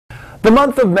The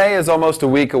month of May is almost a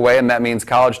week away, and that means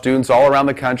college students all around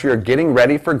the country are getting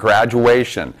ready for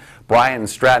graduation. Bryant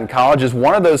Stratton College is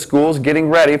one of those schools getting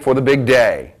ready for the big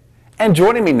day. And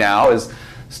joining me now is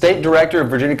State Director of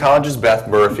Virginia College's Beth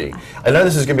Murphy. I know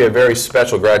this is going to be a very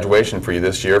special graduation for you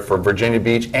this year for Virginia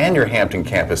Beach and your Hampton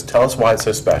campus. Tell us why it's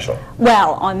so special.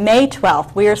 Well, on May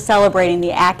 12th, we are celebrating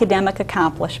the academic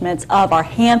accomplishments of our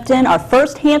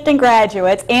first Hampton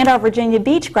graduates and our Virginia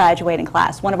Beach graduating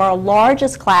class, one of our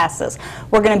largest classes.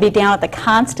 We're going to be down at the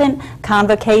Constant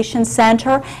Convocation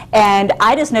Center, and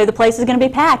I just know the place is going to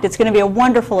be packed. It's going to be a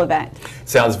wonderful event.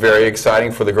 Sounds very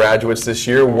exciting for the graduates this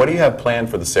year. What do you have planned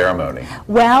for the ceremony?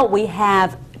 Well, we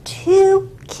have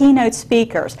two keynote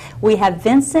speakers. We have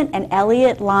Vincent and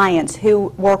Elliot Lyons,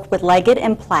 who work with Leggett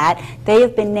and Platt. They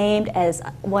have been named as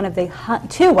one of the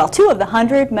two of the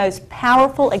 100 most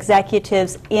powerful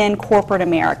executives in corporate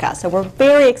America. So we're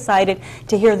very excited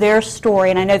to hear their story,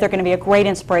 and I know they're going to be a great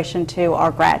inspiration to our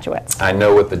graduates. I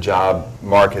know with the job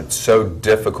market so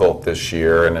difficult this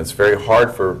year, and it's very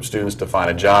hard for students to find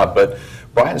a job, but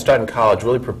Bryant Stratton College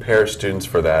really prepares students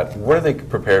for that. What are they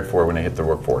prepared for when they hit the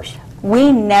workforce?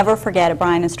 We never forget at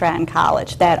Bryant Stratton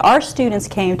College that our students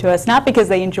came to us not because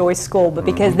they enjoy school, but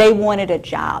because they wanted a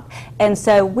job. And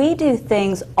so we do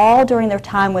things all during their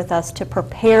time with us to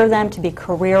prepare them to be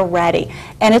career ready.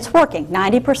 And it's working.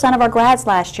 90% of our grads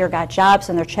last year got jobs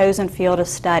in their chosen field of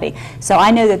study. So I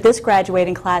know that this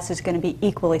graduating class is going to be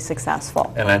equally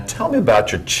successful. And tell me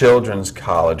about your children's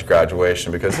college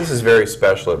graduation, because this is very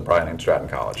special at Bryant Stratton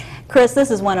College. Chris,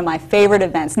 this is one of my favorite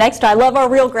events. Next, I love our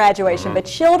real graduation, but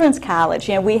children's college,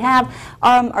 you know, we have,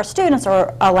 our students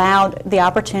are allowed the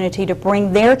opportunity to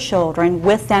bring their children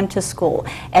with them to school.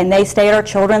 And they stay at our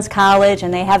children's college,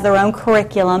 and they have their own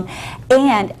curriculum.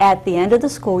 And at the end of the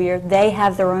school year, they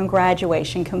have their own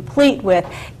graduation, complete with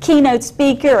keynote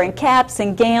speaker and caps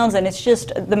and gowns, and it's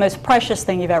just the most precious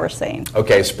thing you've ever seen.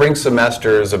 Okay, spring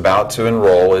semester is about to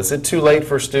enroll. Is it too late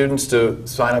for students to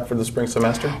sign up for the spring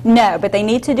semester? No, but they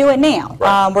need to do it now.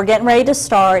 Right. We're getting ready to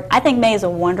start. I think May is a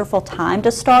wonderful time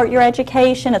to start your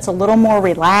education. It's a little more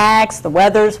relaxed, the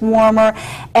weather's warmer,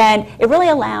 and it really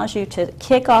allows you to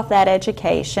kick off that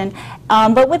education,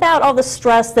 but without all the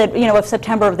stress that, you know, of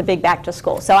September of the big back to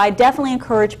school. So I definitely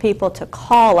encourage people to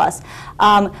call us.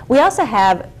 We also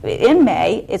have, in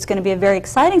May, it's going to be a very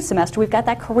exciting semester. We've got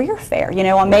that career fair, you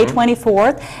know, on May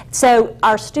 24th. So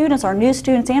our students, our new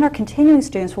students, and our continuing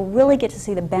students will really get to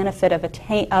see the benefit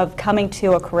of coming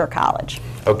to a career college.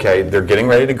 Okay, they're getting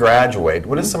ready to graduate.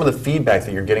 What is some of the feedback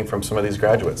that you're getting from some of these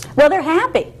graduates? Well, they're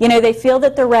happy. You know, they feel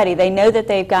that they're ready. They know that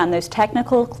they've gotten those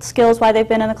technical skills while they've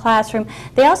been in the classroom.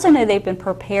 They also know they've been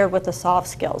prepared with the soft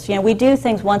skills. You know, we do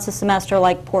things once a semester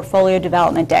like Portfolio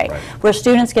Development Day, where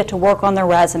students get to work on their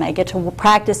resume, get to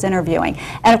practice interviewing.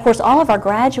 And of course, all of our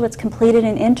graduates completed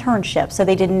an internship, so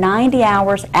they did 90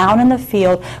 hours out in the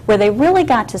field where they really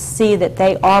got to see that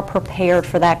they are prepared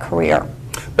for that career.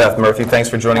 Beth Murphy, thanks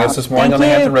for joining us this morning on the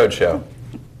Hampton Road Show.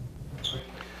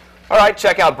 All right,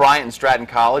 check out Bryant Stratton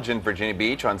College in Virginia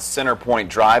Beach on Center Point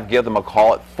Drive. Give them a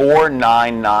call at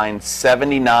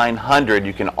 499-7900.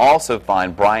 You can also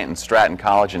find Bryant Stratton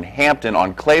College in Hampton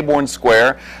on Claiborne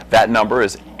Square. That number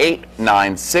is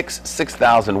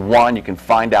 896-6001. You can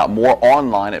find out more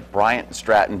online at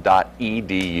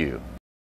bryantstratton.edu.